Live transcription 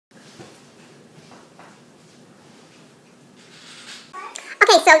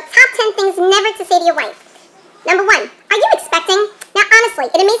Okay, so top 10 things never to say to your wife. Number 1, are you expecting? Now, honestly,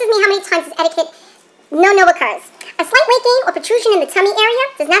 it amazes me how many times this etiquette no occurs. A slight weight gain or protrusion in the tummy area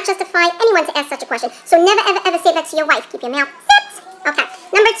does not justify anyone to ask such a question. So never, ever say that to your wife. Keep your mouth zipped. Okay.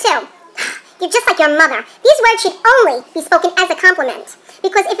 Number 2, you're just like your mother. These words should only be spoken as a compliment.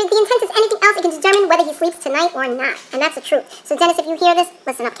 Because if the intent is anything else, it can determine whether he sleeps tonight or not. And that's the truth. So Dennis, if you hear this,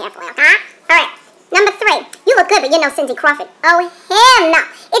 listen up carefully, okay? Alright. Number 3, you look good, but you're no Cindy Crawford. Oh, hell no.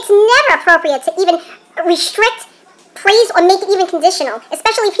 It's never appropriate to even restrict praise or make it even conditional,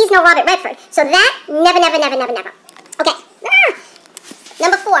 especially if he's no Robert Redford. So that, never. Okay.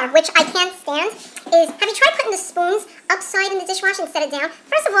 Number 4, which I can't stand, is have you tried putting the spoons upside in the dishwasher instead of down?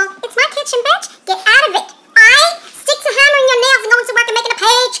 First of all, it's my kitchen, bitch. Get out of it. I stick to hammering your nails and going to work and making a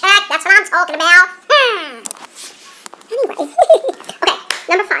paycheck. That's what I'm talking about. Anyway. Okay,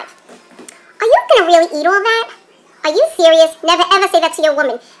 number 5. Are you going to really eat all that? Are you serious? Never ever say that to your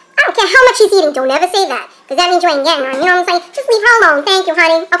woman. I don't care how much she's eating, don't ever say that. Because that means you ain't getting her, you know what I'm saying? Just leave her alone, thank you,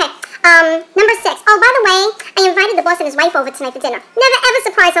 honey. Okay, number 6. Oh, by the way, I invited the boss and his wife over tonight for dinner. Never ever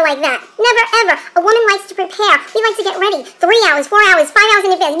surprise her like that. Never ever. A woman likes to prepare. We like to get ready 3 hours, 4 hours, 5 hours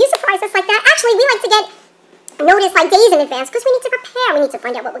in advance. You surprise us like that? Actually, we like to get notice like days in advance because we need to prepare. We need to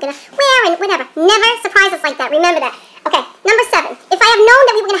find out what we're going to wear and whatever. Never surprise us like that. Remember that. Okay, number 7. If I have known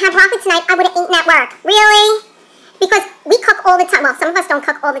that we were going to have broccoli tonight, I would have eaten at work. Really? Because we cook all the time. Well, some of us don't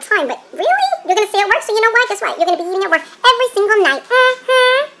cook all the time, but really? You're going to stay at work, so you know what? Guess what? You're going to be eating at work every single night.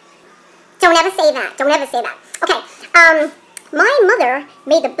 Don't ever say that. Don't ever say that. Okay, my mother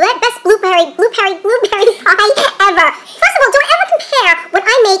made the best blueberry pie ever. First of all, don't ever compare what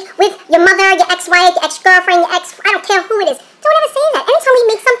I make with your mother, your ex-wife, your ex-girlfriend, your ex... I don't care who it is. Don't ever say that. Anytime we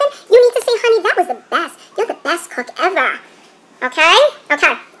make something, you need to say, honey, that was the best. You're the best cook ever. Okay?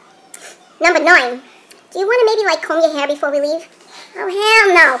 Okay. Number 9. Do you want to maybe like comb your hair before we leave? Oh, hell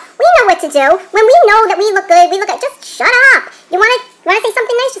no. We know what to do. When we know that we look good, we look good. Just shut up. You want to say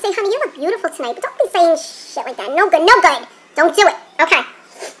something nice? Just say, honey, you look beautiful tonight. But don't be saying shit like that. No good, no good. Don't do it. Okay.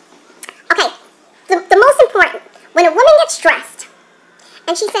 Okay. The most important, when a woman gets dressed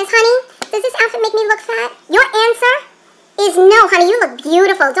and she says, honey, does this outfit make me look fat? Your answer is no, honey, you look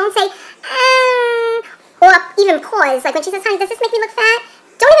beautiful. Don't say, or even pause. Like when she says, honey, does this make me look fat?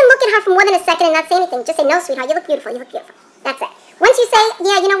 Don't even look at her for more than a second and not say anything. Just say, no, sweetheart, you look beautiful, you look beautiful. That's it. Once you say,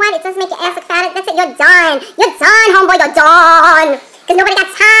 yeah, you know what, it does make your ass look fat, that's it, you're done. You're done, homeboy, you're done. Because nobody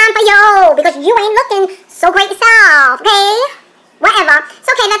got time for you. Because you ain't looking so great yourself, okay? Whatever. So,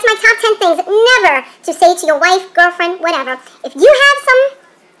 okay, that's my top 10 things never to say to your wife, girlfriend, whatever. If you have some,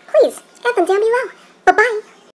 please add them down below. Bye-bye.